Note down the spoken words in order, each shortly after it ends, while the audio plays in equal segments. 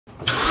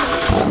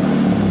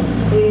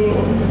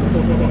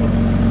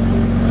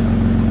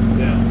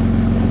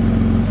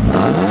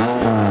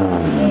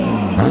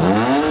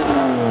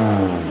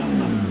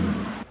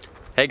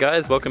Hey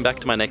guys, welcome back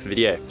to my next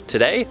video.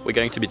 Today we're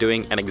going to be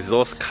doing an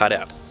exhaust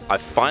cutout. I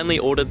finally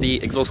ordered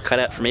the exhaust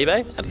cutout from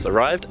eBay and it's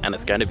arrived and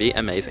it's going to be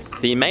amazing.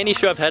 The main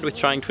issue I've had with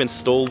trying to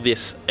install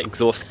this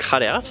exhaust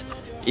cutout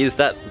is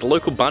that the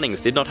local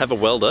Bunnings did not have a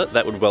welder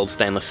that would weld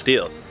stainless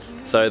steel.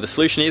 So the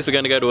solution is we're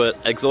going to go to an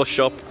exhaust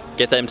shop,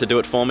 get them to do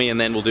it for me, and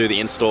then we'll do the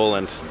install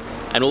and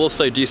we'll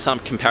also do some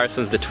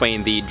comparisons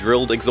between the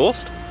drilled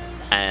exhaust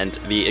and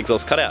the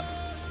exhaust cutout.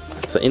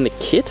 So in the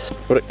kit,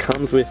 what it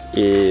comes with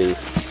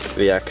is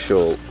the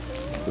actual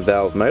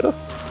valve motor,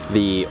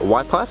 the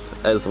Y pipe,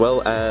 as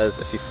well as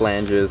a few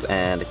flanges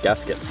and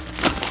gaskets.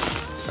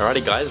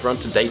 Alrighty guys, we're on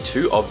to day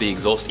 2 of the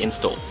exhaust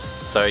install.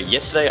 So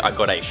yesterday I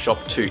got a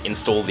shop to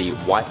install the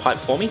Y pipe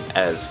for me,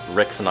 as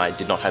Rex and I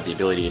did not have the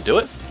ability to do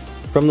it.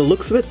 From the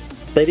looks of it,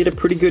 they did a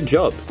pretty good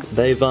job.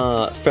 They've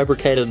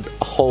fabricated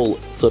a whole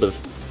sort of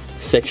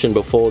section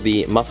before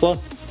the muffler.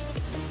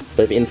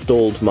 They've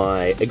installed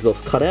my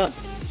exhaust cutout.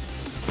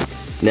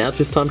 Now it's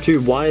just time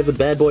to wire the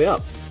bad boy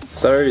up.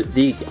 So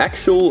the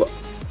actual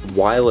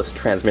wireless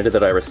transmitter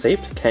that I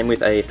received came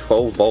with a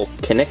 12 volt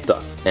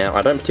connector. Now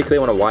I don't particularly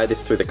want to wire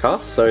this through the car,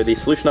 so the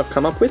solution I've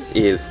come up with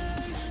is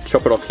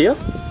chop it off here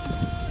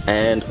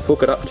and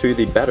hook it up to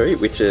the battery,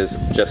 which is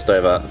just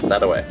over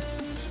that away.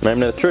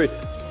 Moment of the truth.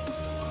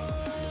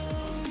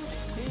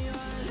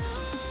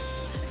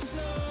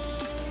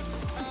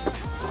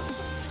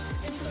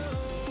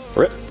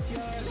 Rip.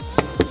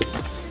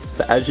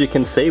 So as you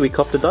can see, we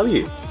copped a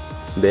W.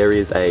 There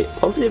is a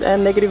positive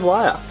and negative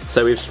wire.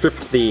 So we've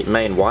stripped the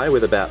main wire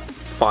with about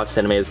 5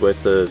 centimeters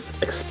worth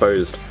of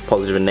exposed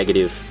positive and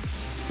negative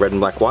red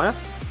and black wire.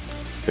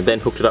 We've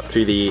then hooked it up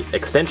to the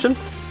extension.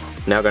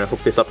 Now we're going to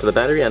hook this up to the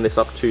battery and this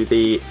up to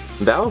the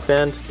valve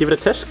and give it a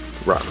test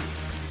run.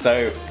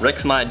 So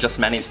Rex and I just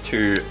managed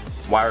to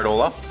wire it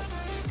all up.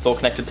 It's all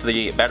connected to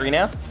the battery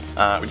now.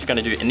 We're just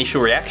going to do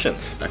initial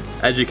reactions.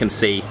 As you can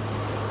see,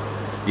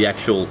 the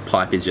actual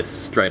pipe is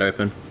just straight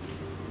open.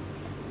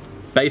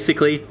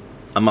 Basically,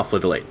 a muffler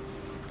delete.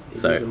 It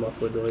is a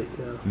muffler delete,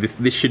 yeah.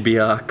 This should be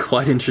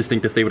quite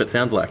interesting to see what it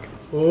sounds like.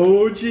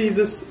 Oh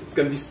Jesus, it's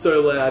gonna be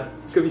so loud.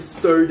 It's gonna be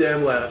so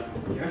damn loud.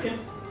 You reckon?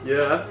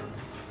 Yeah.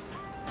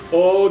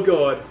 Oh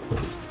god.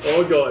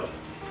 Oh god.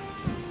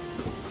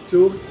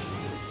 Jules,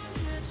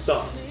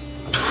 stop.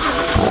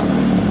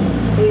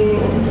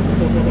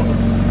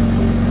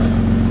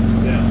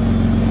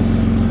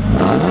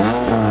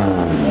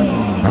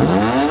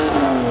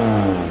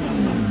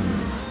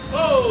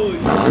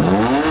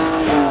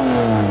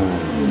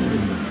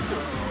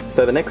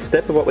 So the next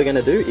step of what we're going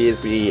to do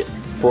is we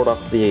brought up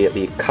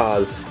the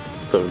car's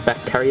sort of back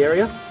carry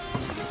area,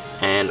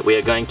 and we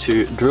are going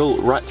to drill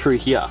right through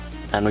here,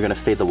 and we're going to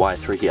feed the wire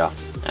through here,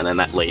 and then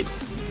that leads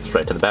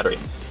straight to the battery.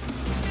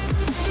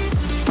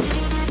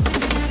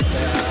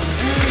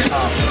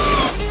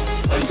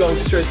 Are you going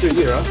straight through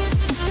here, huh?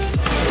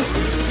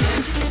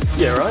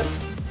 Yeah, right?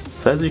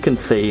 So as you can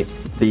see,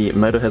 the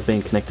motor has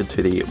been connected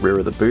to the rear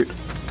of the boot.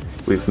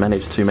 We've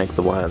managed to make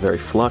the wire very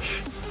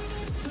flush.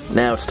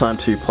 Now it's time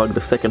to plug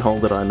the second hole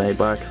that I made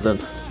by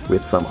accident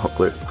with some hot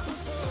glue.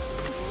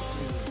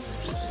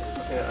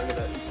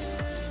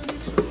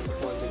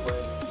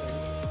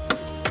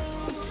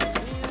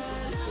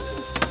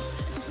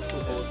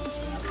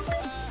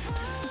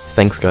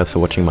 Thanks guys for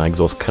watching my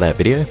exhaust cutout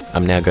video.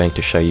 I'm now going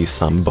to show you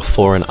some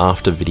before and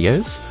after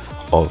videos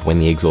of when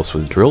the exhaust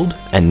was drilled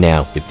and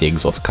now with the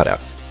exhaust cutout.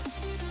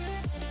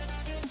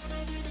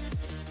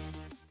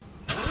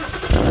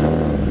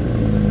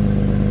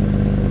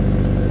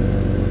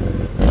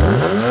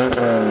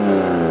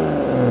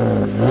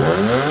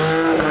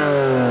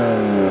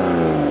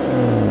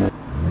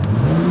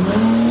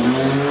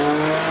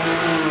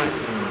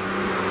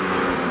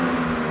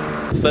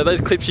 So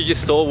those clips you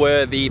just saw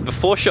were the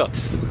before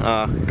shots.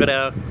 Got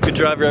our good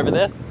driver over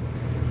there.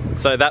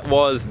 So that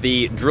was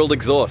the drilled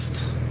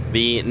exhaust.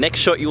 The next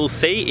shot you will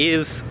see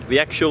is the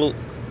actual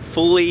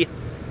fully,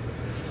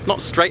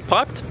 not straight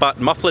piped, but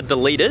muffler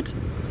deleted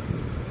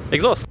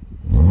exhaust.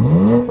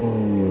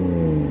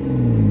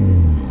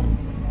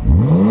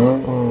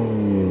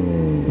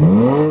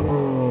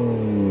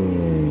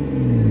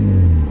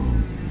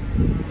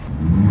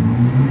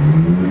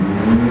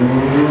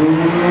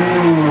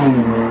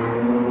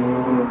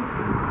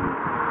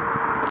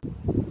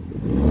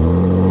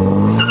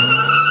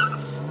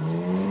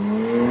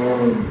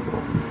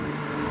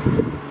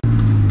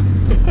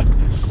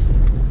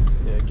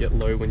 Get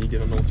low when you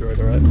get on all-road,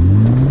 alright?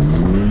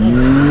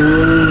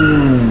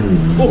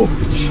 Oh,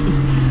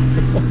 jeez.